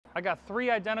I got 3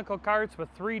 identical carts with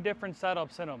 3 different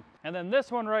setups in them. And then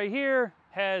this one right here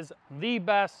has the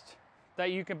best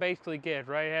that you can basically get,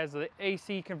 right? It has the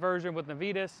AC conversion with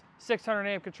Navitas, 600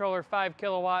 amp controller, 5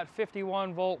 kilowatt,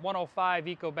 51 volt, 105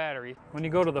 eco battery. When you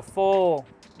go to the full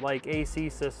like AC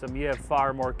system, you have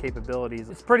far more capabilities.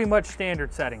 It's pretty much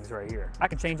standard settings right here. I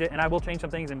can change it, and I will change some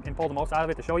things and pull the most out of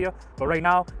it to show you. But right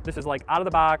now, this is like out of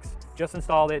the box, just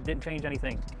installed it, didn't change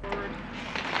anything.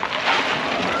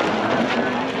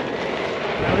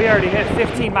 Now we already hit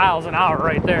 15 miles an hour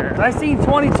right there. I seen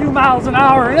 22 miles an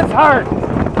hour, and it's hard.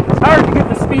 It's hard to get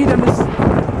the speed in this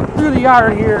through the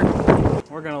yard here.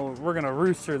 We're gonna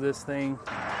rooster this thing.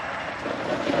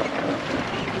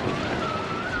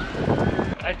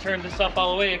 I turned this up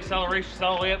all the way, acceleration's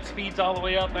all the way up, speed's all the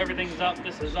way up, everything's up.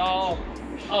 This is all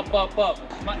up, up, up,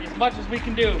 as much as we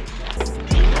can do.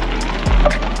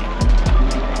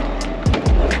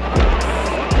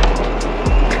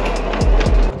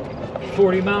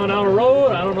 40 mile an hour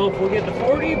road. I don't know if we'll get to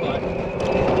 40, but we're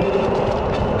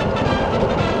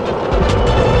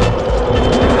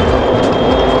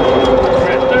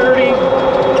at 30,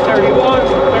 31,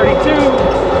 32,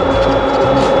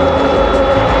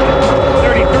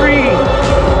 33,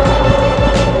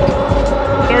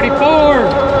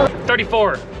 34,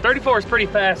 34. 34 is pretty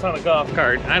fast on a golf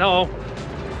cart. I know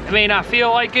it may not feel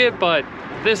like it, but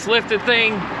this lifted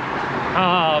thing,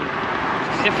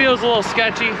 it feels a little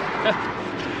sketchy.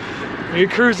 You're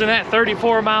cruising at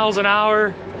 34 miles an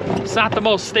hour. It's not the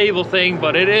most stable thing,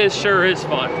 but it sure is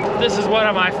fun. This is one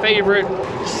of my favorite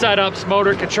setups,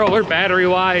 motor controller,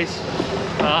 battery-wise.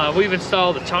 We've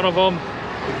installed a ton of them,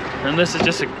 and this is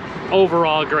just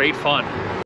overall great fun.